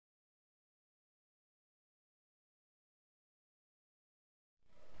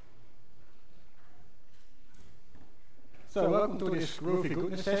So welcome to this Groovy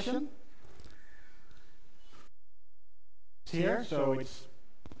Goodness session. It's here, so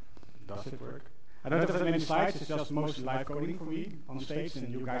does it work? I don't have that many slides, it's just mostly live coding for me on stage, and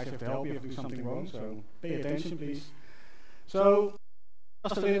you guys have to help me if I do something wrong, so pay attention please. So,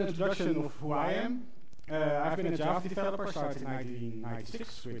 just a little introduction of who I am. I've been a Java developer, started in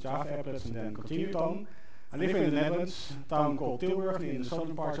 1996 with Java applets and then continued on. I live in the Netherlands, a town called Tilburg, in the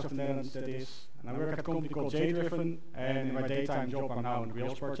southern parts of the Netherlands that is. And I work at a company called J-Driven, and in my daytime job I'm now on the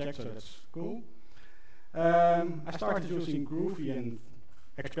Rails project, so that's cool. I started using Groovy and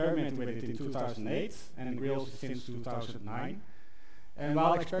experimenting with it in 2008, and Rails since 2009. And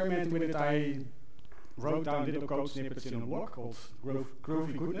while experimenting with it, I wrote down little code snippets in a blog called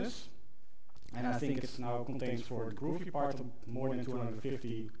Groovy Goodness. And I think it now contains for the Groovy part of more than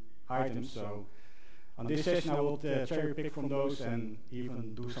 250 items. So on this session I will cherry pick from those and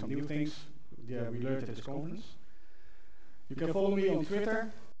even do some new things we learned at this conference. You can follow me on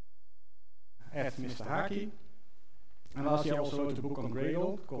Twitter at Mr. Haki. And last year I also wrote a book on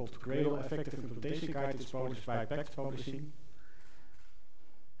Gradle called Gradle Effective Implementation Guide. It's published by Pact Publishing.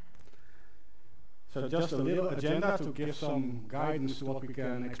 So just a little agenda to give some guidance to what we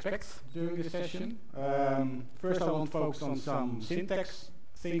can expect during this session. First I want to focus on some syntax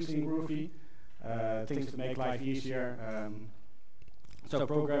things in Groovy, things that make life easier. So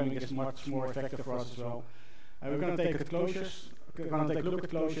programming is much more effective for us as well. We're going to take a look at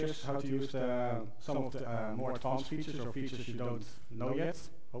closures, how to use some of the more advanced features or features you don't know yet,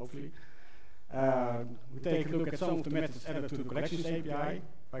 hopefully. We take a look at some of the methods added to the collections API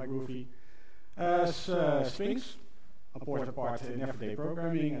by Groovy. Strings, important part in everyday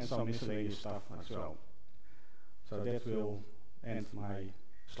programming, and some miscellaneous stuff as well. So that will end my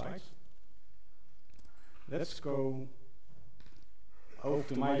slides. Let's go over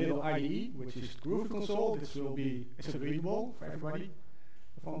to my little IDE, which is Groovy Console. This will be, is it readable for everybody?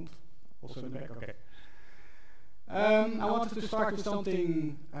 The font, also in the back, okay. I wanted to start with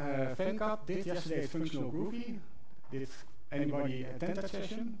something Venkat did yesterday at Functional Groovy. Did anybody attend that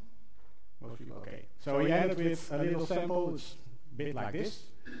session? Most people, okay. So he ended with a little sample, it's a bit like this,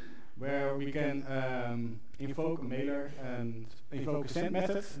 where we can invoke a mailer and invoke a send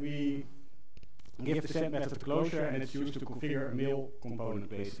method. We give the send method closure, and it's used to configure a mail component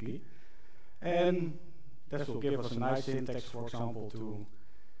basically. And that will give us a nice syntax, for example, to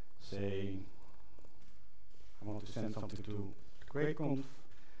say I want to send something to GradeConf,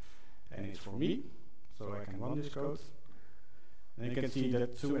 and it's for me, so I can run this code. And you can see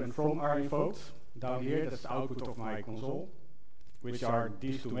that to and from are invoked. Down here, that's the output of my console, which are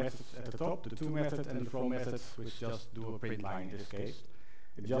these two methods at the top, the to method and the from methods, which just do a print line in this case.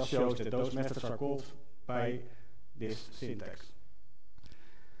 It just shows that those methods are called by this syntax.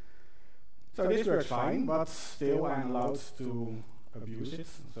 So this works fine, but still I'm allowed to abuse it.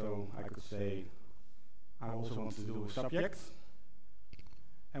 So I could say I also want to do a subject.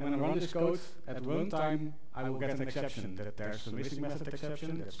 And when I run this code, at runtime, I will get an exception that there's a missing method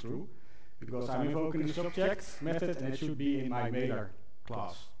exception. That's true, because I'm invoking the subject method and it should be in my mailer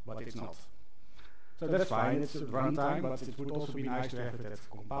class, but it's not. So that's fine, it's at runtime, but it would also be nice to have it at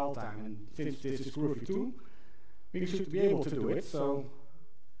compile time. And since this is Groovy 2, we should be able to do it. So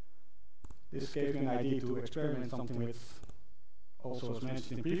this gave me an idea to experiment something with, also as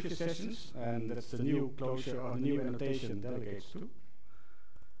mentioned in previous sessions, and that's the new closure or the new annotation delegates to.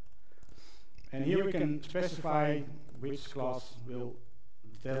 And here we can specify which class will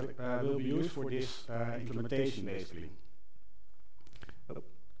be used for this implementation, basically. Oh,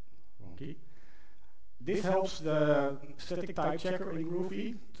 wrong key. This helps the static type checker in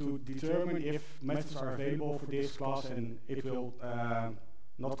Groovy to determine if methods are available for this class, and it will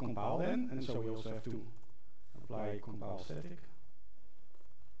not compile then. And so we also have to apply compile static.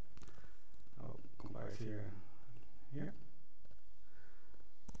 I'll compile it here.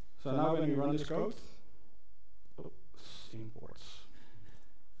 So now when we run this code, imports.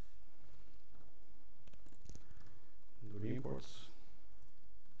 Do the imports.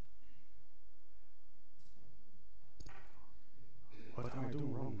 What am I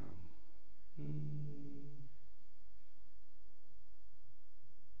doing wrong now?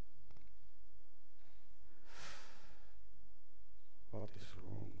 What is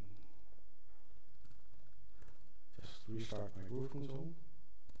wrong? Just restart my Groovy console.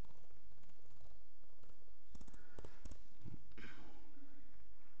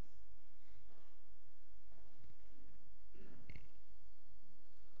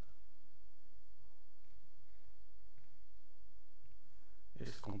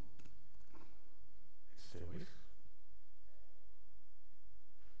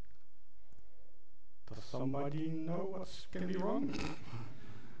 somebody know what can be wrong?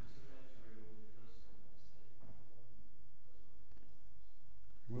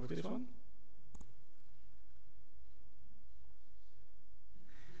 Remove this one.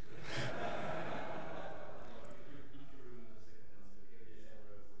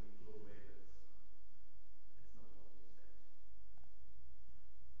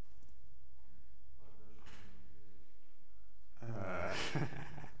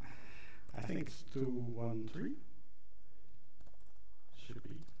 I think it's 213. Should be.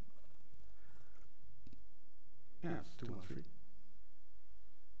 Yeah, it's 213.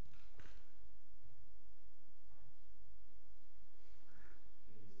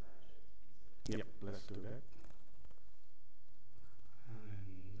 Yep, let's do that. And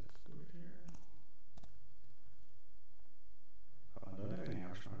let's do it here. Oh, I don't have any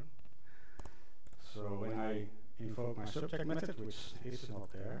errors now. So when I invoke my subject method, which is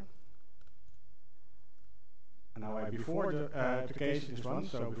not there, and now before the application is run,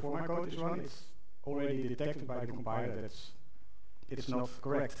 so before my code is run, it's already detected by the compiler that it's not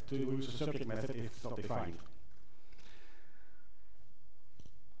correct to use a subject method if it's not defined.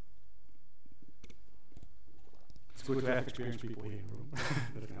 It's good to have experienced people here in the room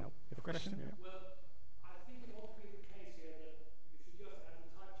that can help. You have a question? Yeah. Well, I think it ought to be the case here that you should just add the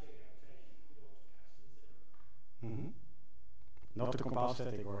type check annotation. You don't cast in zero. Not to compile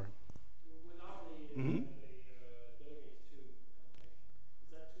static or. Without the delegate to annotation. Is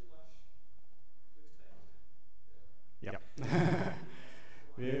that too much to expect? Yeah.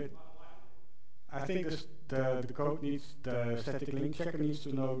 I think the code needs, the static link checker needs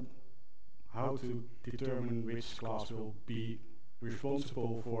to know how to determine which class will be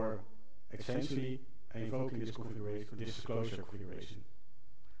responsible for essentially invoking this configuration, this closure configuration.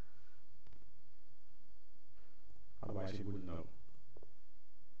 Otherwise it wouldn't know.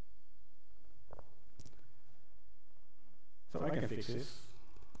 So I can fix this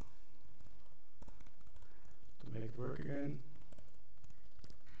to make it work again.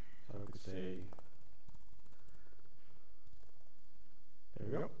 So I could say, there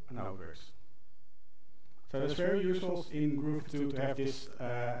we go, and now it works. So it's very useful in Groovy 2 to have this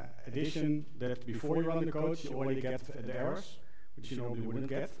addition that before you run the code, you already get the errors, which you normally wouldn't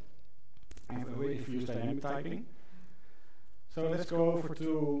get, and if you use dynamic typing. So let's go over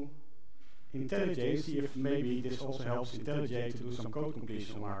to IntelliJ, see if maybe this also helps IntelliJ to do some code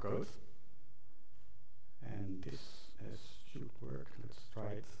completion on our code. And this should work. Let's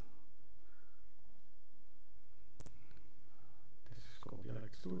try it. This is called the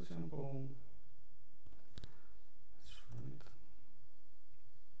Alex2 example. Let's run it.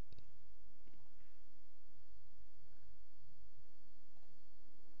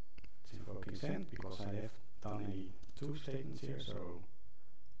 It's invoking send because I have done any two statements here, so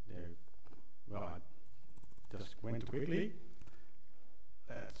there. Well, I just went too quickly.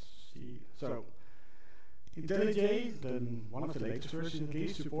 Let's see. So, IntelliJ, one of the latest versions at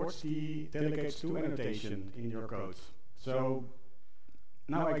least, supports the delegates to annotation in your code. So,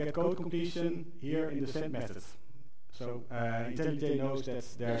 now I get code completion here in the send method. So, IntelliJ knows that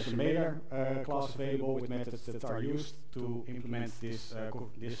there's a mailer class available with methods that are used to implement this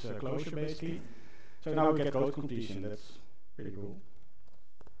closure basically. So now we get code completion. That's pretty cool.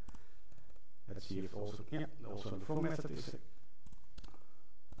 Let's see if also the from method is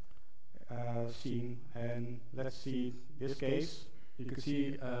seen. And let's see this case. You can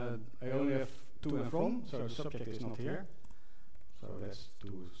see I only have to and from, so the subject is not here. So let's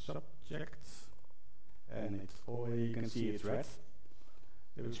do subject, and it's already, you can see it's red,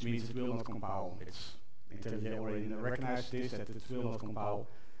 which means it will not compile. It's IntelliJ already recognized this, that it will not compile.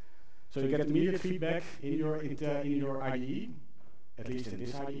 So you get immediate feedback in your IDE, at least in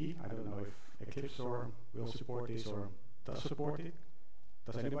this IDE. I don't know if Eclipse will support this or does support it.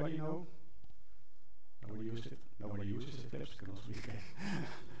 Does anybody know? Nobody uses it. Nobody uses Eclipse. Can also be the case.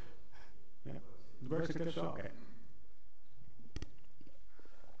 Yeah, it works in Eclipse. Okay.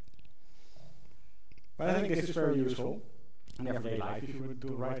 But I think this is very useful in everyday life. If you would do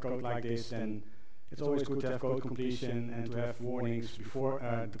write code like this, then it's always good to have code completion and to have warnings before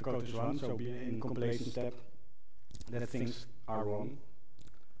the code is run, so be in compilation step that things are wrong.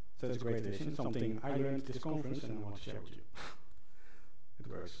 So that's a great addition, something I learned at this conference and I want to share with you. It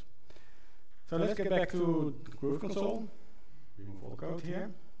works. So let's get back to Groovy console. Remove all the code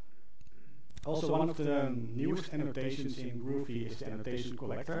here. Also, one of the newest annotations in Groovy is the annotation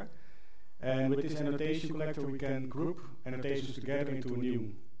collector. And with this annotation collector, we can group annotations together into a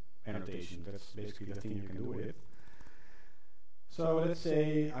new annotation. That's basically the thing you can do with it. So let's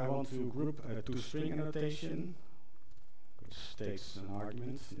say I want to group a toString annotation, which takes an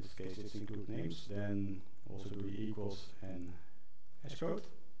argument. In this case, it's include names. Then Also do the equals and hash code.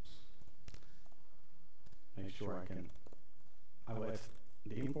 Make sure I will add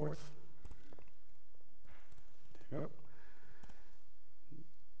the import. There we go.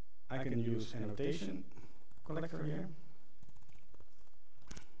 I can use annotation collector here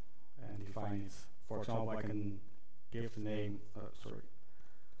and define it. For example, I can give the name,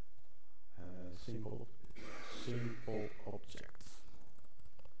 simple objects.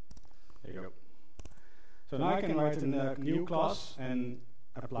 There you go. So now I can write a new class and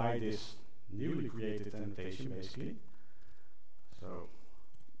apply this newly created annotation basically. So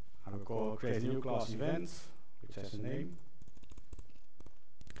I will create a new class event which has a name.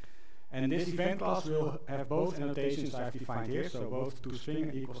 And this event class will have both annotations I've defined here, so both toString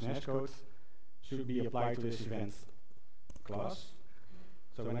and equals and hash code should be applied to this event class.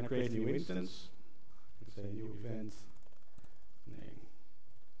 So when I create a new instance, let's say new event name.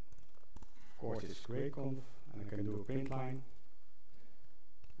 Of course it's createConf, and I can do a print line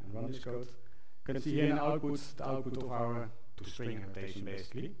and run this code. You can see here in the output of our toString annotation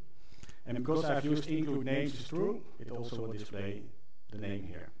basically. And because I've used include names is true, it also will display the name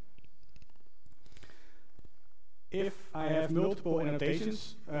here. If I have multiple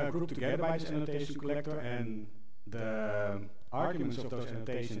annotations grouped together by this annotation collector and the arguments of those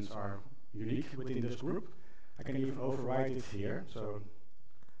annotations are unique within this group, I can even override it here. So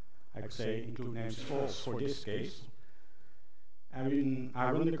I could say include names false for this case. And when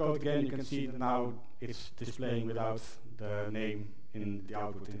I run the code again, you can see that now it's displaying without the name in the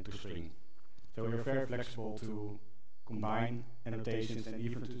output in toString. So we're very flexible to combine annotations and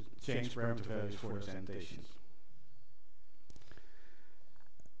even to change parameter values for those annotations.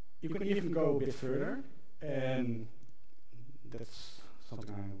 You can even go a bit further, and that's something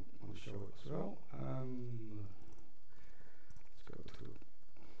I want to show as well. Let's go to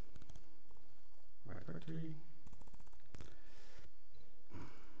right directory.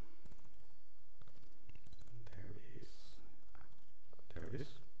 There it is.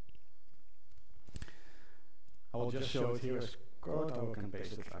 I will just show it here as code. I can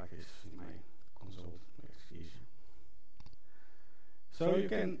paste it like this in my console. Makes it easier. So you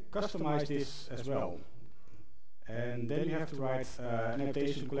can customize this as well. And then you have to write an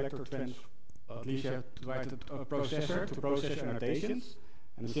annotation collector at least you have to write a processor to process your annotations.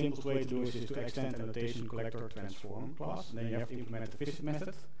 And the simplest way to do this is to extend annotation collector transform class. And then you have to implement the visit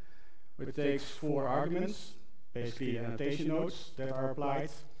method, which takes 4 arguments, basically annotation nodes that are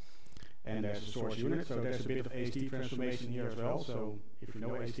applied. And there's a source unit, so there's a bit of AST transformation here as well. So if you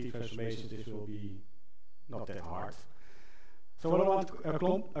know AST transformations, this will be not that hard. So what I want to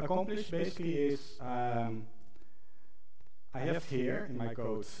accomplish basically is I have here in my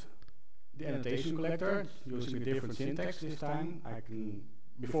code the annotation collector using a different syntax this time.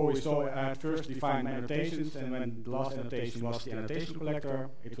 Before we saw first define my annotations, and when the last annotation was the annotation collector,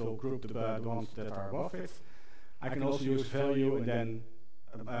 it will group the ones that are above it. I can also use value and then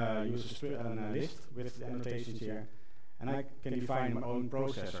use a list with the annotations here, and I can define my own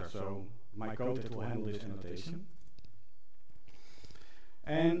processor, so my code that will handle this annotation.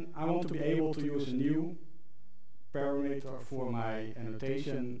 And I want to be able to use a new parameter for my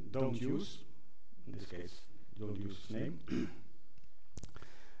annotation don't use. In this case, don't use name.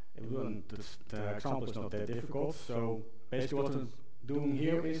 The example is not that difficult, so basically what I'm doing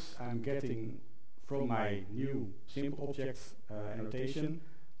here is I'm getting from my new simple object annotation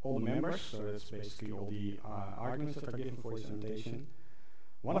all the members, so that's basically all the arguments that are given for this annotation.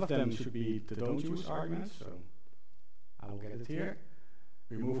 One of them should be the don't use argument, so I will get it here,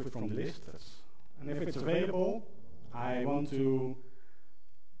 remove it from the list, and if it's available, I want to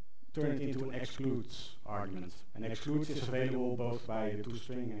turn it into an excludes argument. And excludes is available both by the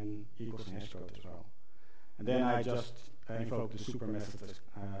toString and equals and hash code as well. And then I just invoke the super method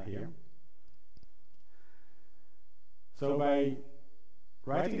here. So by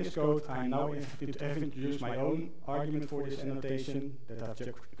writing this code, I now have introduced my own argument for this annotation that I've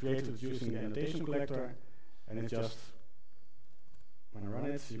just created using the annotation collector, and it just, when I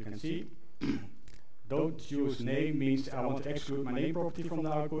run it, you can see, don't use name means I want to exclude my name property from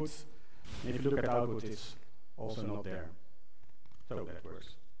the output, and if you look at the output, it's also not there. So that works.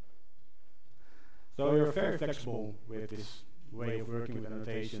 So you're very flexible with this way of working with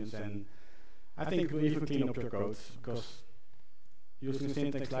annotations, and I think it will even clean up your code, because using a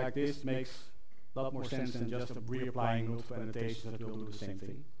syntax like this makes a lot more sense than just reapplying multiple annotations that will do the same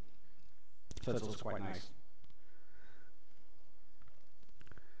thing. So that's also quite nice.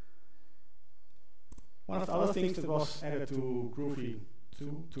 One of the other things that was added to Groovy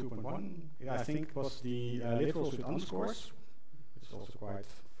 2.1, I think, was the literals with underscores, which It's also quite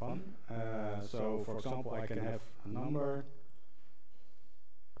fun. So, for example, I can have a number.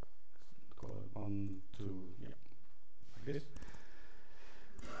 Call it 1, 2, yeah, like this.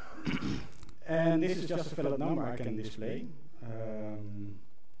 And this is just a valid number I can display.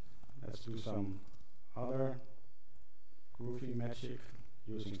 Let's do some other groovy magic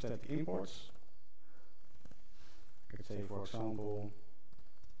using static imports. I could say, for example,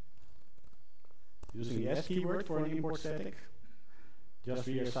 using the S keyword for an import static, just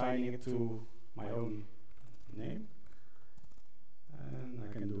reassigning it to my own name. And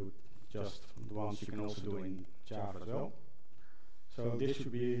I can do just the ones you can also do in Java as well. So this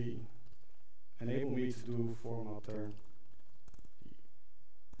should enable me to do formatter.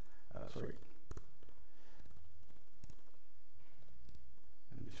 Sorry.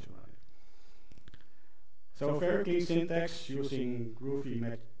 And this should run it. So very clean syntax using Groovy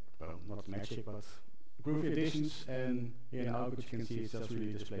not magic, but Groovy additions, and here in the output you can see it's just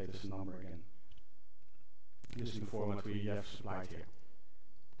really displayed as a number again, using the format we have supplied here.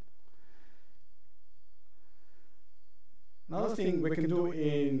 Another thing we can do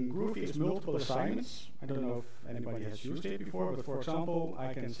in Groovy is multiple assignments. I don't know if anybody has used it before, but for example,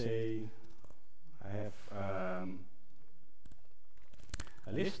 I can say I have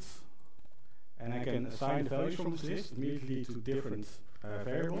a list, and I can assign the values from this list immediately to different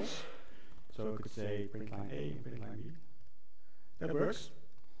variables. So I could say print line A and print line B. That works.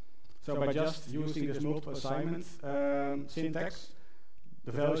 So by just using this multiple assignment syntax,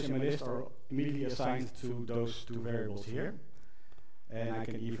 the values in my list are immediately assigned to those two variables here. And I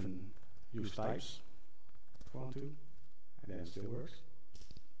can even use types if I want to, and then it still works.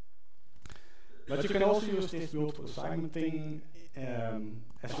 But you can also use this multiple assignment thing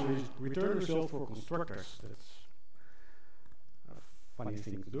as a return result for constructors. That's a funny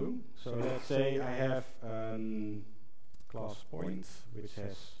thing to do. So let's say I have class point, which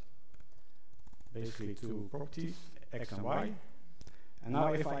has basically two properties, x and y. And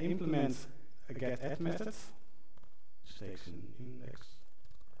now if I implement a getAdd method, which takes an index,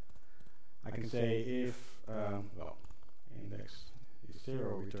 I can say if, index is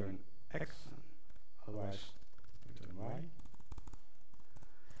 0, return x, and otherwise return y.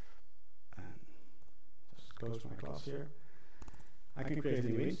 And just close my class here. I can create a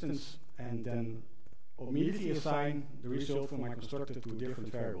new instance and then immediately assign the result from my constructor to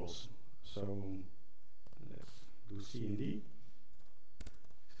different variables. So let's do C and D.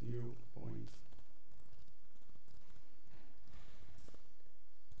 New point.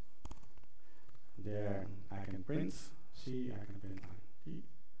 There I can print C, I can print line D.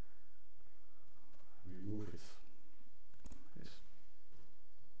 Remove it. This.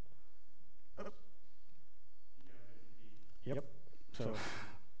 Up. Yep. So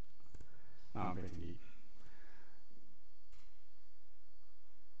now I'm printing D.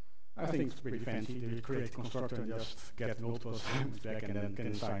 I think it's pretty fancy to create a constructor and just get multiple assignments back and then can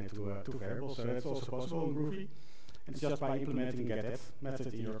assign it to two variables. So that's also possible in Groovy. It's just by implementing getAdd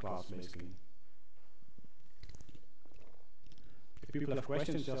method in your class, basically. If people have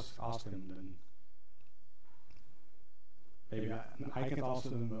questions, just ask them. Then maybe I can answer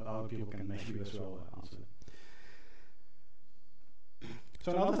them, but other people can maybe as well answer them.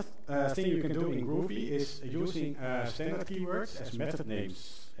 So another thing you can do in Groovy is using standard keywords as method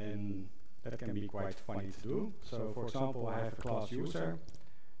names, and that can be quite funny to do. So for example, I have a class user,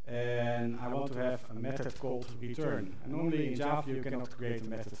 and I want to have a method called return. And normally in Java you cannot create a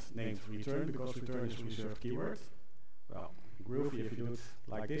method named return because return is a reserved keyword. Well, in Groovy, if you do it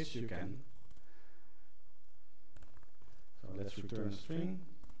like this, you can. So let's return a string.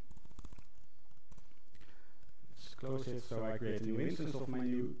 Close it, so I create a new instance of my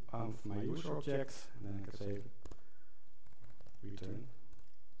user object, and then I can say return,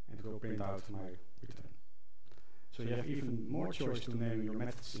 and it will print out my return. So you have even more choice to name your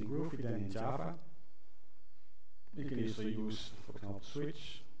methods in Groovy than in Java. You can easily use, for example,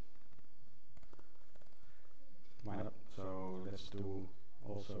 switch. Why not? So let's do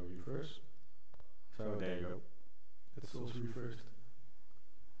also reverse. So there you go. That's also reversed.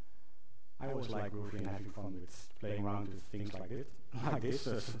 I always like Groovy and having fun with playing around with things like this. Like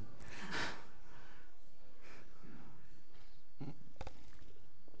this.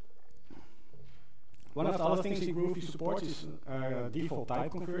 One of the other things in Groovy supports is default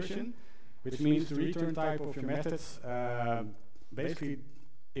type conversion, which means the return type of your methods. Basically,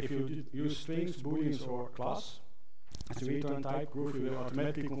 if you use strings, booleans, or class as a return type, Groovy will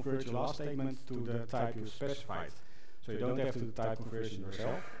automatically convert your last statement to the type you specified. So you don't have to do type conversion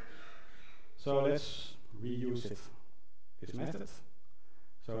yourself. So let's reuse this method.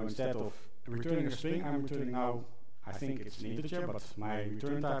 So instead of returning a string, I'm returning now I think it's an integer, but my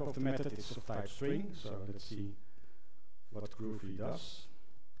return type of the method is of type string. So let's see what Groovy does.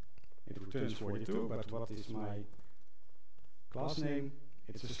 It returns 42, but what is my class name?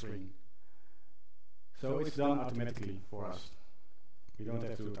 It's a string. So it's done automatically for us. We don't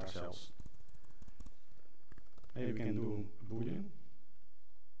have to do it ourselves. Maybe we can do a boolean.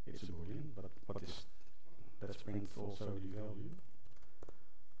 It's a boolean, but what is, let's print also the value.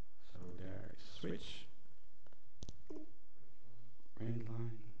 So there is a switch. Print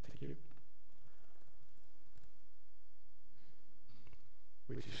line, thank you.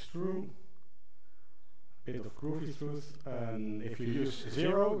 Which is true. Bit of Groovy truth. If you use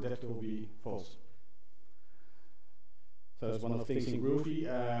 0, that will be false. So that's one of the things in Groovy.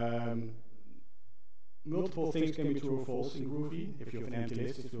 Multiple things can be true or false in Groovy. If you have an empty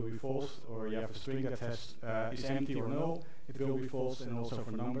list, it will be false. Or you have a string that has is empty or null, it will be false. And also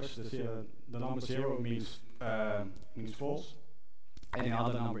for numbers, the number 0 means false. Any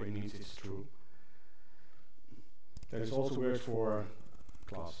other number, it means it's true. There is also words for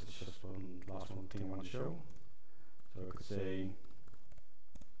class. It's just one last one thing I want to show. So I could say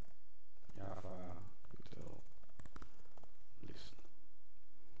Java util list.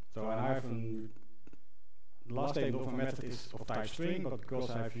 So I have the last statement of my method is of type string, but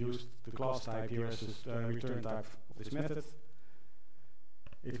because I've used the class type here as a return type of this method,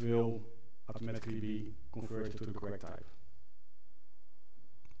 it will automatically be converted to the correct type.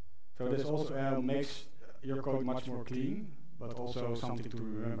 So this also makes your code much more clean, but also something to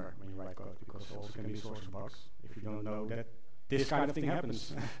remember when you write code, because it also can be a source of bugs if you don't know that this kind of thing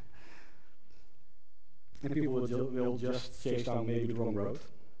happens. And people will just chase down maybe the wrong road.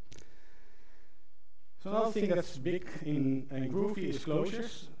 So another thing that's big in Groovy is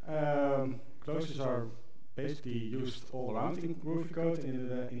closures. Closures are basically used all around in Groovy code, in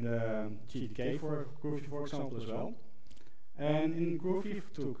the GTK for Groovy, for example, as well. And in Groovy,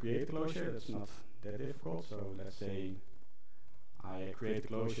 to create a closure, that's not that difficult. So let's say I create a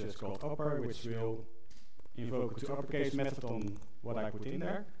closure that's called upper, which will invoke a to uppercase method on what I put in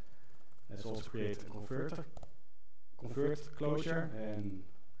there. Let's also create a convert closure, and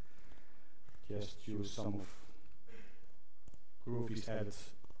just use some of Groovy's added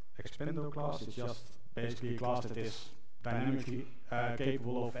expando class. It's just basically a class that is dynamically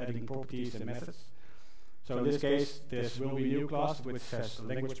capable of adding properties and methods. So in this case, this will be a new class which has a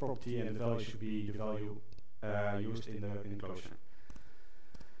language property, and the value should be the value used in the closure.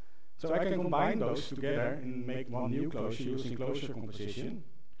 So I can combine those together and make one new closure using closure composition.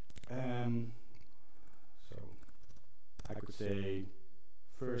 So I could say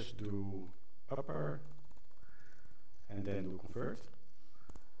first do upper and then do convert.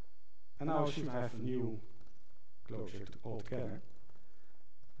 And now I should have a new closure altogether.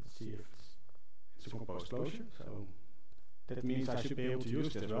 Let's see if it's a composed closure. So that means I should be able to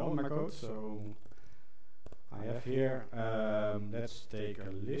use it as well in my code. So I have here, let's take a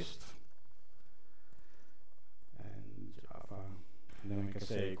list and Java, and then we can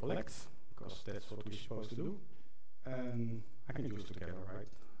say collect, because that's what we're supposed to do. And I can use it together, right?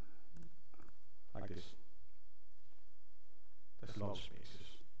 Like this. That's a lot of spaces.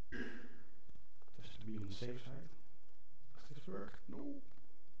 Just to be on the safe side. Does this work? No.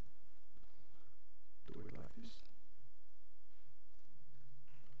 Do it like this.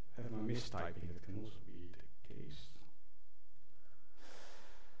 Have my mistyping, that can also be the case.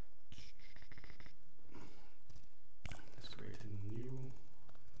 Let's create a new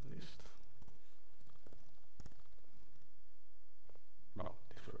list. Well,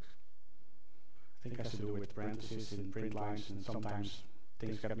 this works. I think it has to do with parentheses and print lines, and sometimes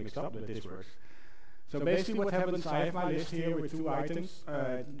things get mixed up, but this works. So basically what happens, I have my list here with two items,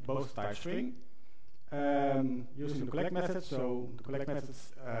 both type string, using the collect method. So the collect method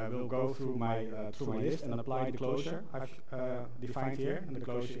will go through my list and apply the closure I've defined here, and the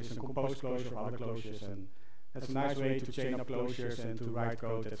closure is a composed closure of other closures, and that's a nice way to chain up closures and to write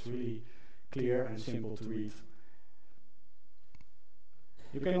code that's really clear and simple to read.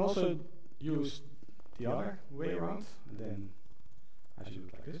 You can also use the other way around, and then I should do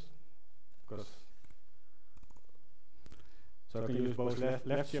it like this, because so I can use both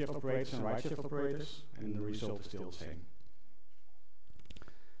left shift operators and right shift operators, and the result is still the same.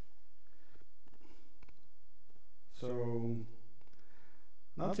 So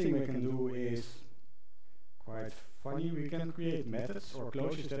another thing we can do is quite funny. We can create methods or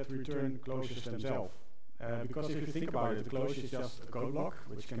closures that return closures themselves. Because if you think about it, the closure is just a code block,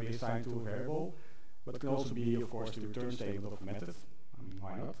 which can be assigned to a variable, but it can also be, of course, the return statement of a method. I mean,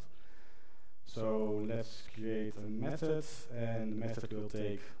 why not? So let's create a method, and the method will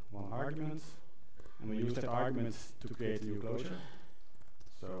take one argument, and we use that argument to create a new closure.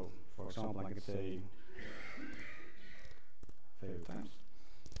 So, for example, I could say favorite times.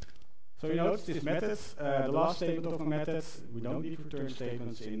 So you notice this method, the last statement of my method, we don't need return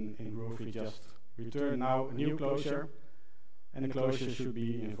statements in Groovy, just return now a new closure, and the closure should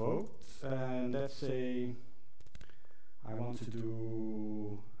be invoked. And let's say I want to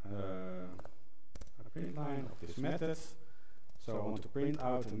do a print line of this method. So I want to print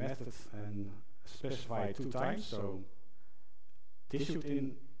out the method and specify it 2 times. So this should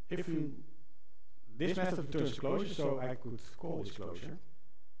this method returns closure, so I could call this closure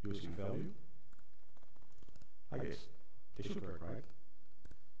using a value like this. This should work, right?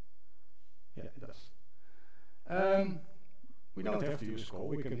 Yeah, it does. We don't have to use call.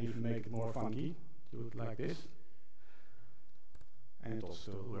 We can even make it more funky. Do it like this, and it also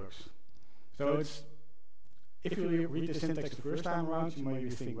still works. So it's, if you read the syntax the first time around, you maybe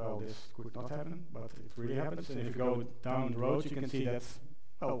think, well, this could not happen, but it really happens. And if you go down the road, you can see that,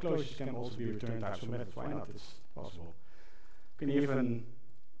 well, closures can also be return types of methods. Why not? It's possible. You can even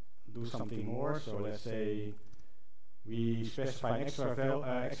do something more. So let's say we specify an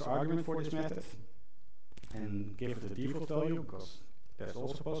extra argument for this method and give it the default value, because that's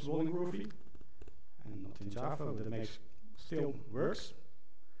also possible in Groovy and not in Java, but that still works.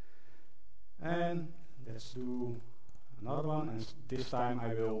 And let's do another one, and this time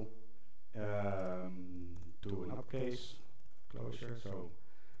I will do an uppercase closure. So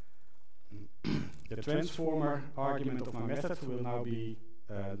the transformer argument of my method will now be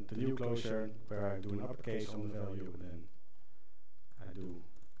the new closure, where I do an uppercase on the value, and then I do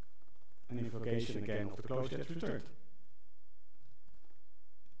an invocation again of the closure that's returned.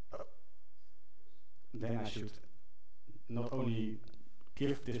 Then I should not only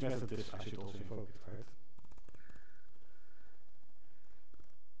give this method this, I should also invoke it, right?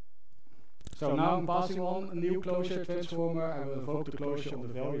 So now I'm passing on a new closure transformer. I will invoke the closure on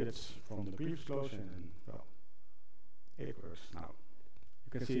the value that's from the previous closure, and then, well, it works now.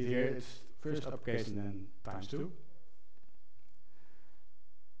 You can see it here, it's first uppercase and then ×2.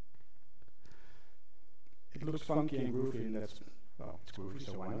 It looks funky and groovy, and that's, well, it's groovy,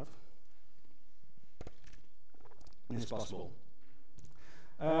 so why not? And it's possible.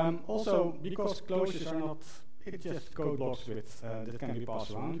 Also, because closures are not, it's just code blocks with that can be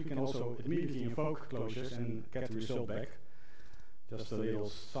passed around, we can also immediately invoke closures and get the result back. Just a little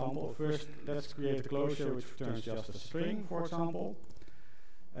sample. First, let's create a closure which returns just a string, for example.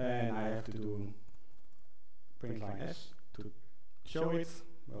 And I have to do print line s to show it.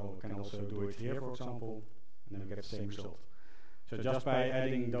 Well, we can also do it here, for example, and then we get the same result. So just by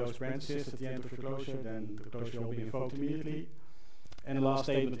adding those parentheses at the end of the closure, then the closure will be invoked immediately. And the last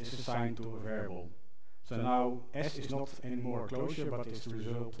statement is assigned to a variable. So now s is not anymore a closure, but it's the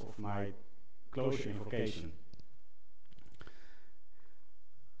result of my closure invocation.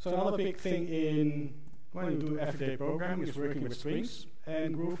 So another big thing when you do everyday programming is working with strings,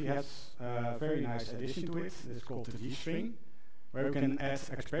 and Groovy has a very nice addition to it. It's called the G-string, where you can add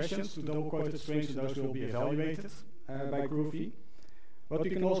expressions to double-quoted strings, and those will be evaluated by Groovy. But we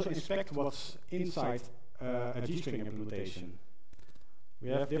can also inspect what's inside a G-string implementation. We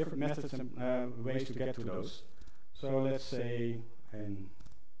have different methods and ways to get to those. So let's say I'm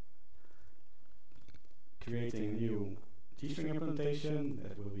creating a new G-string implementation.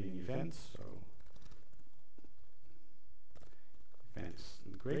 That will be an event. So event is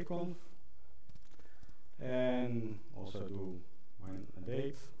in GreatConf, and also do a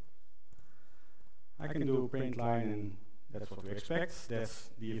date. I can do print line, and that's what we expect. That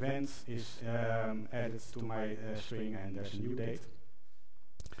the event is added to my string, and there's a new date.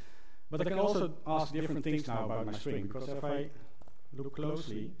 But I can also ask different things now about my string, because if I look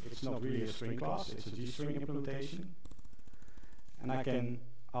closely, it's not really a string class, it's a G-string implementation. And I can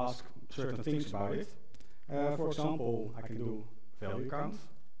ask certain things about it. For example, I can do value count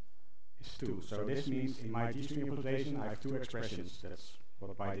is 2. So this means in my G-string implementation I have 2 expressions. That's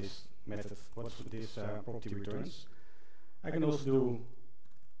what by this method, what this property returns. I can also do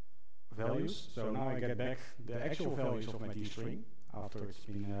values. So now I get back the actual values of my G-string after it's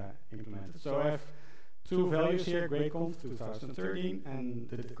been implemented. So I have 2 values here, GreatConf 2013 and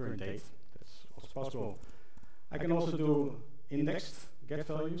the current date. That's also possible. I can also do indexed get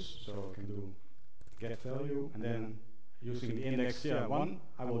values. So I can do get value, and then using the index 1,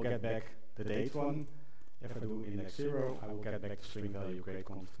 I will get back the date 1. If I do index 0, I will get back the string value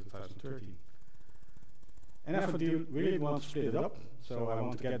GreatConf 2013. And if I really want to split it up, so I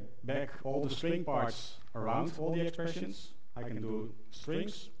want to get back all the string parts around all the expressions, I can do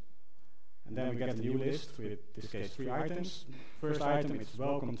strings, and then we get a new list with, in this case, 3 items. First item, it's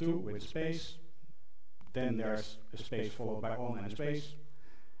welcome to with space, then there's a space followed by on and a space,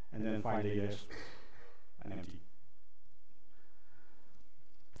 and then finally there's an empty.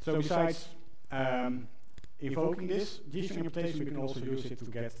 So besides invoking this G-string interpretation, we can also use it to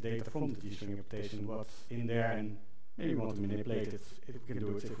get data from the G-string interpretation, what's in there, and maybe we want to manipulate it. We can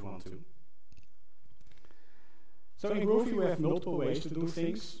do it if we want to. So in Groovy we have multiple ways to do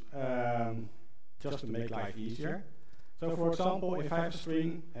things, just to make life easier. So for example, if I have a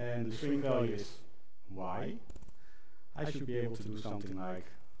string and the string value is y, I should be able to do something like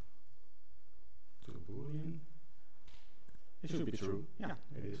to a boolean. It should be true. Yeah,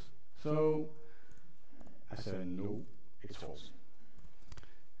 it is. So I say no, it's false.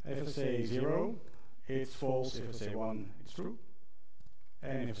 If I say 0, it's false. If I say 1, it's true.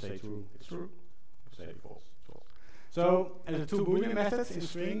 And if I say true, it's true. If I say false, it's false. So, and the two Boolean methods in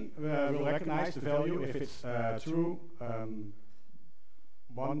string will recognize the value if it's true,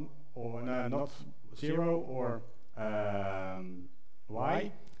 1 or not 0 or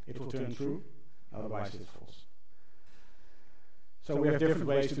y, it will turn true, otherwise it's false. So we have different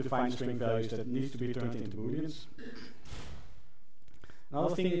ways to define string values that needs to be turned into Booleans.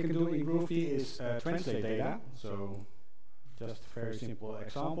 Another thing you can do in Groovy is translate data. So just a very simple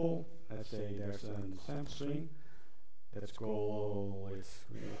example. Let's say there's a sample string. Let's call it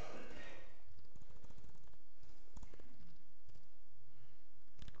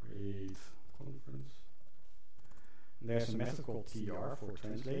create conference. And there's a method called tr for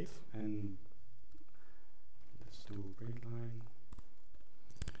translate, and let's do print line,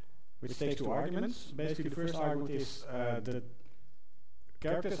 which takes two arguments. Basically, the first argument is the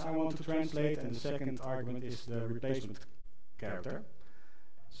characters I want to translate, and the second argument is the replacement character.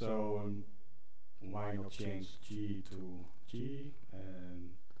 So why not change G to G and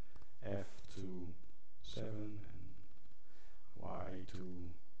F to 7 and Y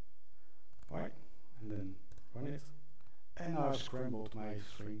to Y, and then run it. And now I've scrambled my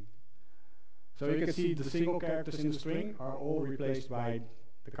string. So you can see the single characters in the string are all replaced by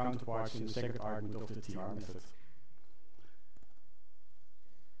the counterparts in the second argument of the tr method.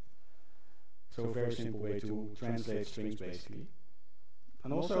 So a very simple way to translate strings basically.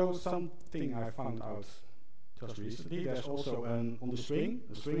 And also something I found out just recently, there's also on the string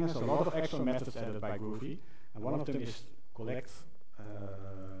has a lot of extra methods added by Groovy, and one of them is collect,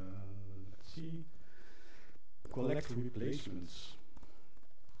 let's see, collect replacements,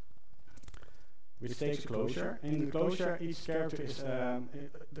 which takes a closure. In the closure, each character is,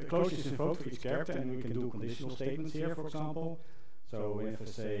 the closure is invoked for each character, and we can do conditional statements here, for example. So if I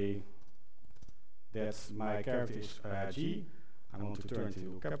say that my character is G, I want to turn it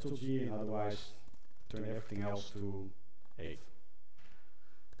to capital G, and otherwise turn everything else to 8.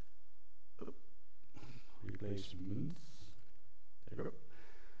 Replacements. There you go.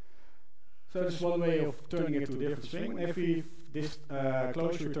 So this is one way of turning it to a different string. If this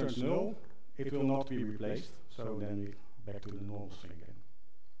closure returns null, it will not be replaced. So then we back to the normal string again.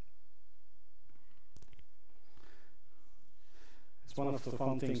 It's one of the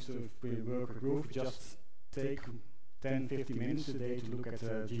fun things to work with Groovy. Just take 10-15 minutes a day to look at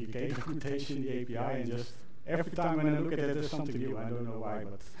the GDK documentation, the API, and just every time when I look at it, there's something new. I don't know why,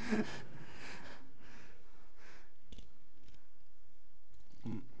 but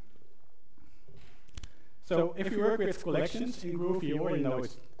so if you work with collections in Groovy, you already know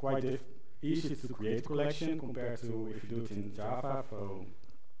it's quite easy to create a collection compared to if you do it in Java. So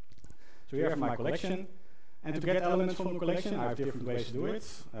here I have my collection, and to get elements from the collection, I have different ways to do it.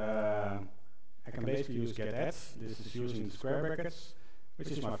 I can basically use getAdd. This is using the square brackets,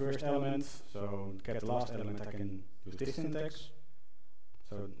 which is my first element. So to get the last element, I can use this syntax.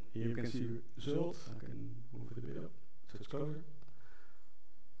 So here you can see result. I can move it a bit up so it's closer.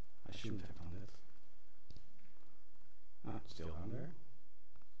 I shouldn't have done that. It's still down there.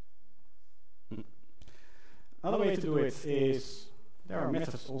 Another way to do it is there are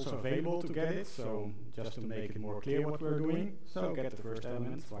methods also available to get it. So just to make it more clear what we're doing. So get the first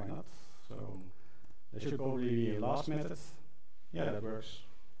element. Why not? So there should probably be a last method. Yeah, that works.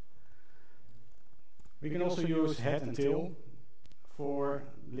 We can also use head and tail for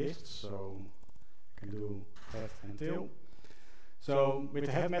lists. So I can do head and tail. So with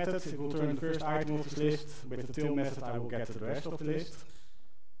the head method, it will turn the first item of this list. With the tail method, I will get the rest of the list.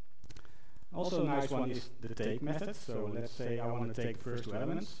 Also a nice one is the take method. So let's say I want to take the first two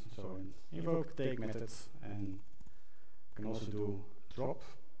elements. So invoke take methods, and I can also do drop.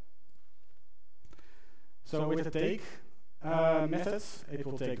 So with the take method, it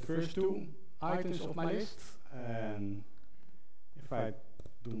will take the first two items of my list, and if I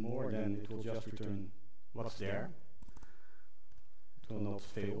do more, then it will just return what's there. It will not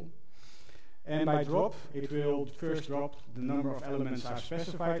fail. And by drop, it will first drop the number of elements I've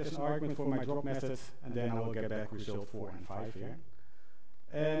specified as an argument for my drop method, and then I will get back result 4 and 5 here.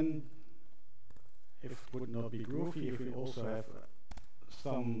 And if it would not be groovy, if we also have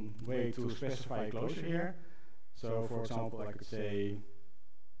some way to specify a closure here. So for example, I could say,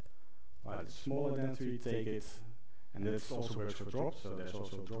 well, it's smaller than 3, take it, and this also works for drop, so there's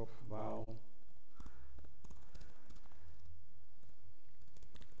also a drop while.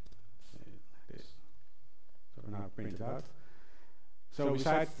 Now print it out. So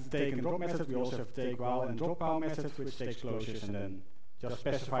besides the take and drop method, we also have take while and drop while method, which takes closures and then just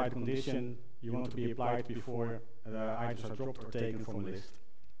specify the condition you want to be applied before the items are dropped or taken from a list.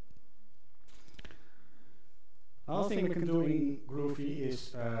 Another thing we can do in Groovy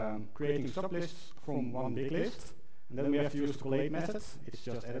is creating sublists from one big list, and then we have to use the collate method. It's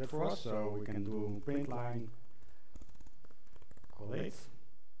just added for us, so we can do print line collate,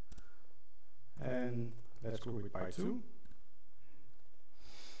 and let's group it by 2.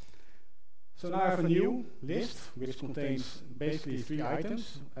 So now I have a new list which contains basically 3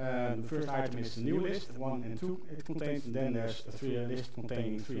 items. The first item is the new list, 1 and 2 it contains, and then there's a list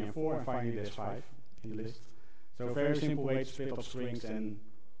containing 3 and 4, and finally there's 5 in the list. So a very simple way to split up strings and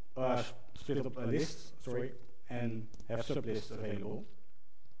split up a list, and have sublists available.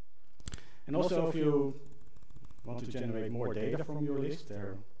 And also if you want to generate more data from your list, there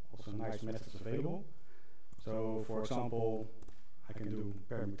are also nice methods available. So, for example, I can do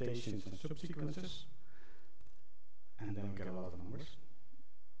permutations and subsequences, and then we get a lot of numbers.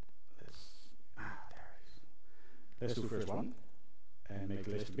 There it is. Let's do first one, and make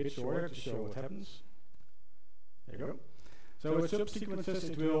the list a bit shorter to show what happens. There you go. So with subsequences,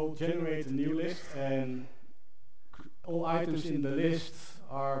 it will generate a new list, and all items in the list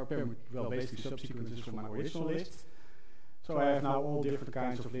are basically subsequences from my original list. So I have now all different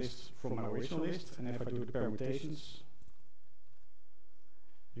kinds of lists from my original list, and if I do the permutations,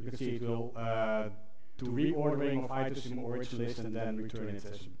 you can see it will do reordering of items in my original list and then return it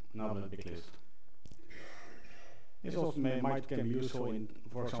as another big list. This also can be useful in,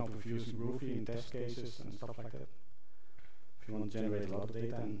 for example, if you're using Groovy in test cases and stuff like that. If you want to generate a lot of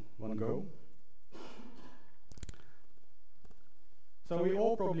data in one go. So we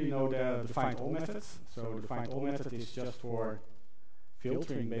all probably know the find all method. So the find all method is just for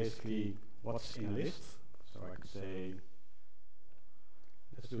filtering basically what's in a list. So I could say,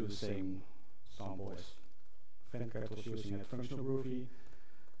 let's do the same sample as Venkat was using at functional Groovy.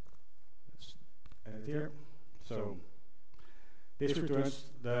 Let's add it here. So this returns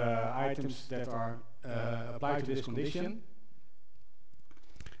the items that are applied to this condition.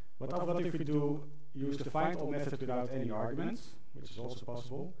 What if we do use the find all method without any arguments, which is also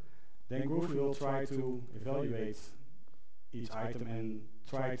possible? Then Groovy will try to evaluate each item and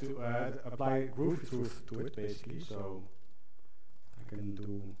try to apply Groovy truth to it, basically. So I can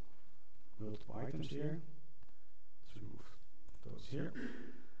do multiple items here. Let's remove those here.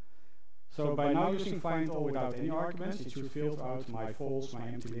 So by now using find all without any arguments, it should filter out my false, my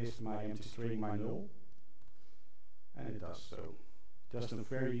empty list, my empty string, my null. And it does so. Just a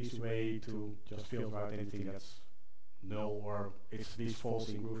very easy way to just filter out anything that's null or it's at least false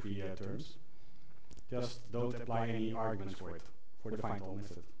in Groovy terms. Just don't apply any arguments for it, for the find all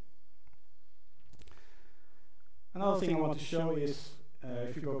method. Another thing I want to show is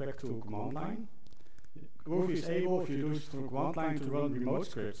if you go back to a command line, Groovy is able, if you use it through a command line, to run remote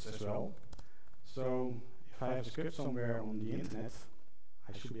scripts as well. So if I have a script somewhere on the internet,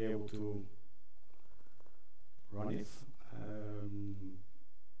 I should be able to run it.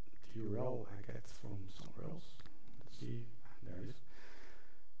 The URL I get from somewhere else. Let's see, there it is.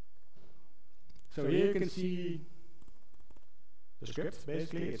 So here you can see the script,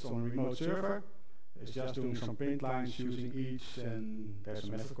 basically. It's on a remote server. It's just doing some print lines using each, and there's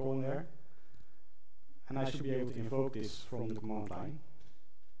a method call in there. And I should be able to invoke this from the command line.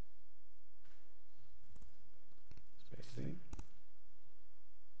 Space thing.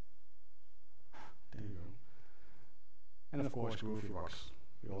 There you go. And of course, Groovy works.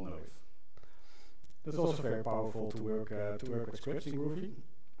 We all know it. That's also very powerful to work with scripts in Groovy.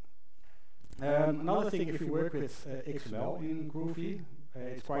 Another thing, if you work with XML in Groovy,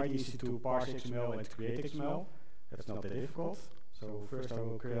 it's quite easy to parse XML and to create XML. That's not that difficult. So first I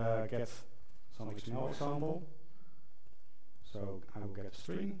will get some XML example. So I will get a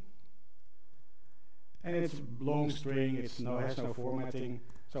string. And it's a long string, it has no formatting.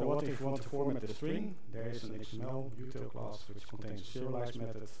 So what if you want to format the string? There is an XML util class which contains a serialize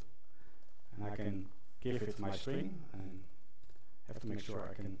method. And I can give it my string and have to make sure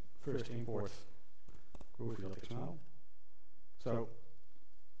I can first import groovy.xml. So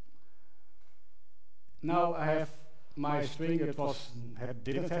now I have my string that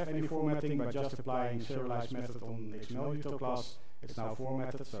didn't have any formatting, but just applying serialize method on the XML util class, it's now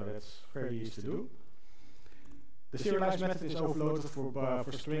formatted, so that's very easy to do. The serialize method is overloaded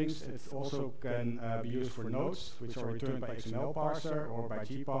for strings. It also can be used for nodes, which are returned by XML parser, or by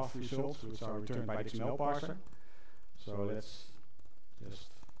gpath results, which are returned by the XML parser. So let's just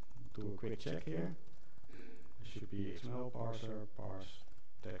do a quick check here. It should be XML parser, parse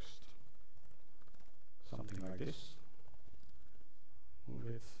text, something like this.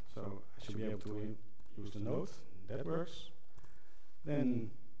 Move it. So I should be able to use the node. That works.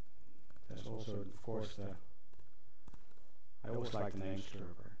 Then there's also, of course, I always like the name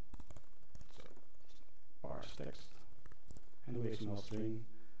server. So parse text and do XML string.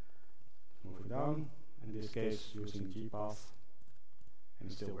 Move it down. In this case, using gpath, and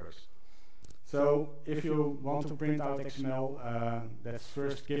it still works. So if you want to print out XML, that's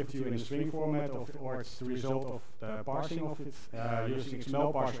first given to you in a string format, or it's the result of the parsing of it using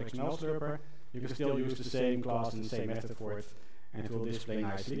XML parser, XML slurper. You can still use the same class and the same method for it, and it will display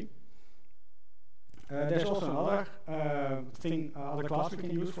nicely. There's also another other class we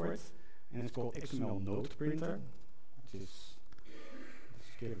can use for it, and it's called XML node printer, which is,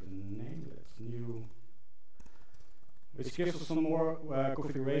 let's give it a name, that's new, which gives us some more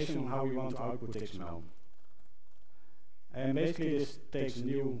configuration on how we want to output XML. And basically this takes a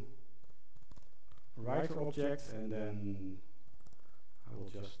new writer object, and then I will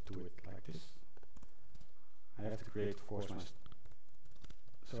just do it like this. I have to create, of course,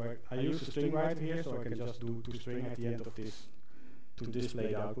 so I use the string writer here, so I can just do toString at the end of this to display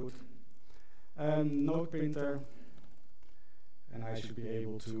the output. Node printer, and I should be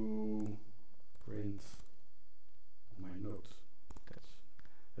able to print my nodes.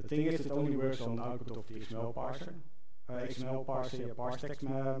 The thing is, it only works on the output of the XML parser. XML parser, parse text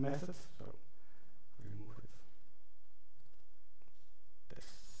method. So remove it. This,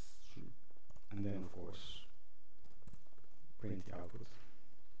 and then of course print the output.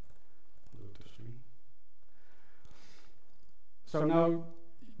 So now,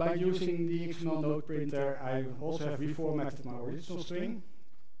 by using the XML node printer, I also have reformatted my original string.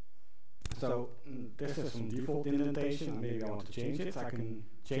 So this is some default indentation. Maybe I want to change it. I can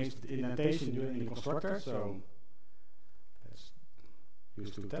change the indentation during the constructor. So let's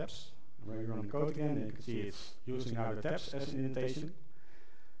use two tabs. When we run the code again, you can see it's using now the tabs as an indentation.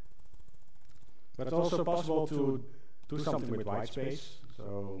 But it's also possible to do something with white space.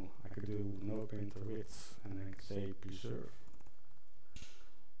 So I could do node printer width, and then I could say preserve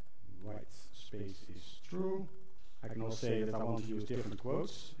white space is true. I can also say that I want to use different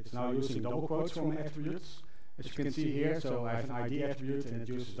quotes. It's now using double quotes for my attributes. As you can see here, so I have an ID attribute and it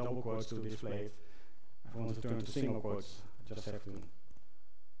uses double quotes to display it. If I want to turn to single quotes, I just have to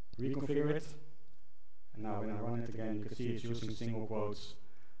reconfigure it. And now when I run it again, you can see it's using single quotes.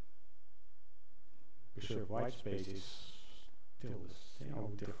 Preserve white space is still the same. I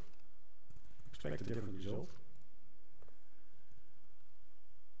would expect a different result.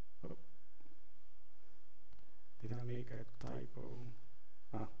 Did I make a typo?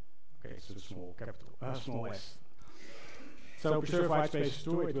 Ah, okay, it's a small small s. So preserve white space is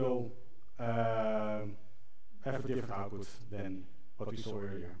true, it will have a different output than what we saw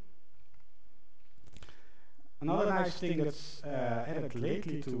earlier. Another nice thing that's added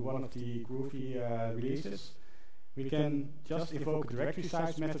lately to one of the Groovy releases, we can just invoke a directory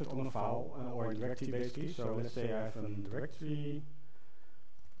size method on a file, or a directory basically. So let's say I have a directory.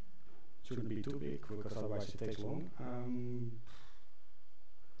 Shouldn't be too big because otherwise it takes long.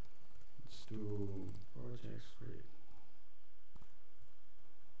 Let's do projects create.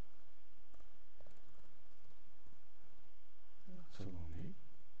 That's so long, eh?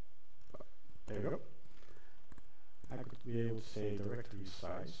 There we go. I could be able to say directory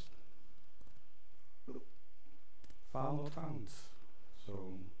size. File not found. So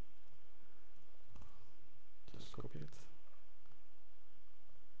just copy it.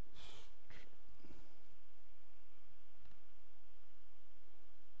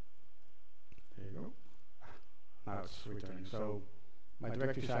 Now it's returning. So my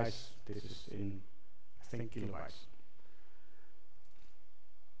directory size, this is in, I think, kilobytes.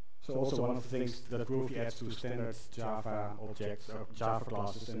 So also one of the things that Groovy adds to standard Java objects or Java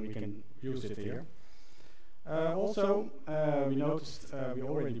classes, and we can use it here. We noticed, we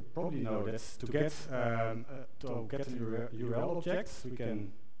already probably know that to get an URL object, we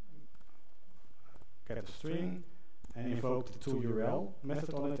can get a string and invoke the toURL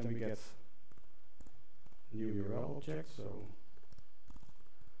method on it, and we get new URL object, so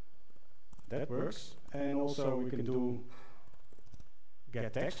that works. And also we can do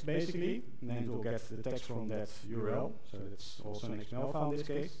get text basically, and then it will get the text from that URL. So that's also an XML file in this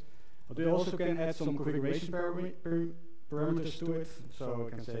case. But we also can add some configuration parameters to it. So I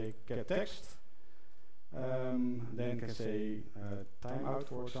can say get text, then can say timeout,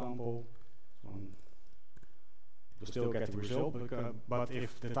 for example. You'll still get the result, but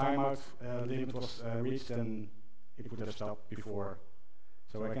if the timeout limit was reached, then it would have stopped before.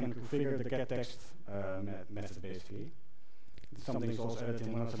 So I can configure the getText method basically. Something is also added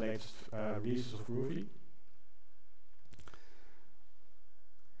in one of the latest releases of Groovy.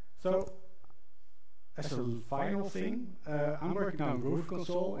 So, as a final thing, I'm working now on Groovy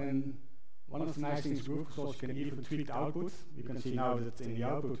Console, and one of the nice things Groovy Console is you can even tweak the output. You can see now that in the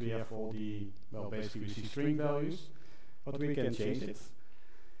output we have all the, well, basically we see string values, but we can change it.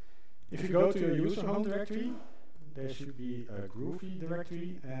 If you go to your user home directory, there should be a Groovy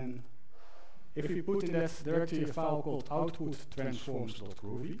directory, and if we put in that directory a file called output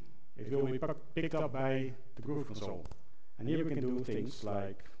transforms.groovy, it will be picked up by the Groovy Console. And here we can do things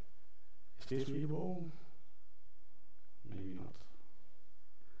like, is this readable? Maybe not.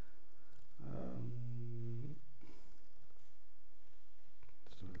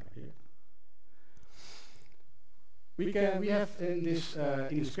 Let's do it like here. We have in this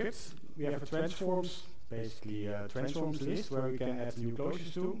in the script, we have a transforms, basically a transforms list where we can add new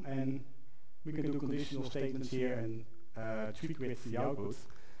closures to, and we can do conditional statements here and tweak with the output.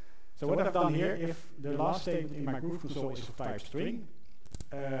 So what I've done here, if the last statement in my Groovy Console is of type string,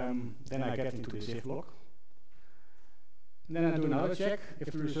 then I get into this if block. And then I do another check.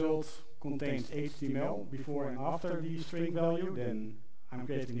 If the result contains HTML before and after the string value, then I'm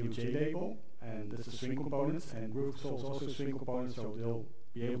creating a new JLabel, and that's a string component, and Groovy Console is also a string component, so they'll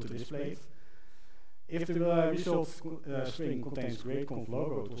be able to display it. If the result string contains greatconf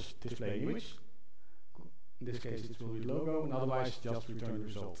logo, it will display image. In this case, it will be logo, and otherwise just return the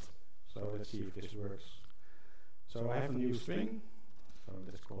result. So let's see if this works. So I have a new string, so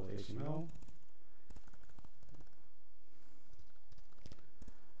let's call it HTML.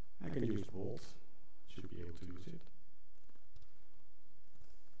 I can use bold, should be able to use it.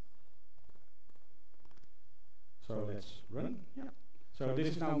 So let's run. Yeah. So this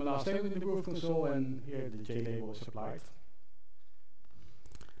is now my last statement in the Groovy Console, and here the JLabel is applied.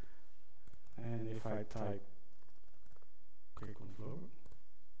 And if I type greatconf logo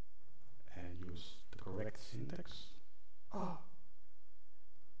and use the correct syntax,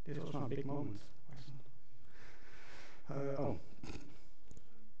 this was my big moment. I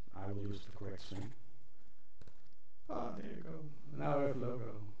will use the correct string. There you go. Now I have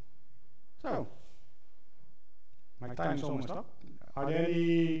logo. So, my time is almost up. Are there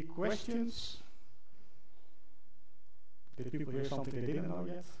any questions? Did people hear something they didn't know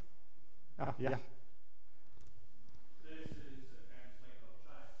yet? Yeah. This is slightly off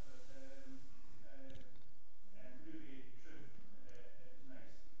track, but Groovy Truth is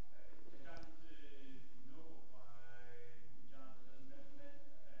nice. I can't know why Java doesn't implement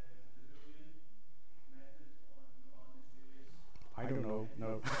the Boolean method on its various. I don't know.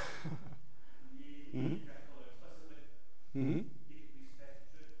 No. You can't call it explicitly. You could be set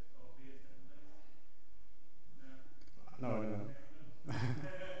truth or various different things. No.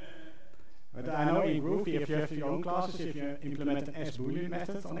 But I know in Groovy, if you have your own classes, if you implement an sBoolean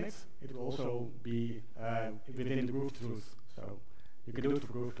method on it, it will also be within the Groovy truth. So you can do it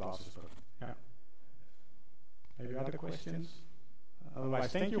for Groovy classes, but yeah. Maybe other questions?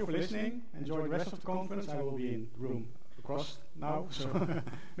 Otherwise, thank you for listening. Enjoy the rest of the conference. I will be in the room across now, so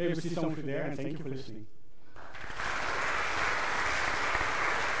maybe see some of you there, and thank you for listening.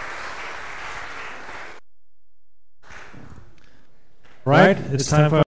 Right, it's time for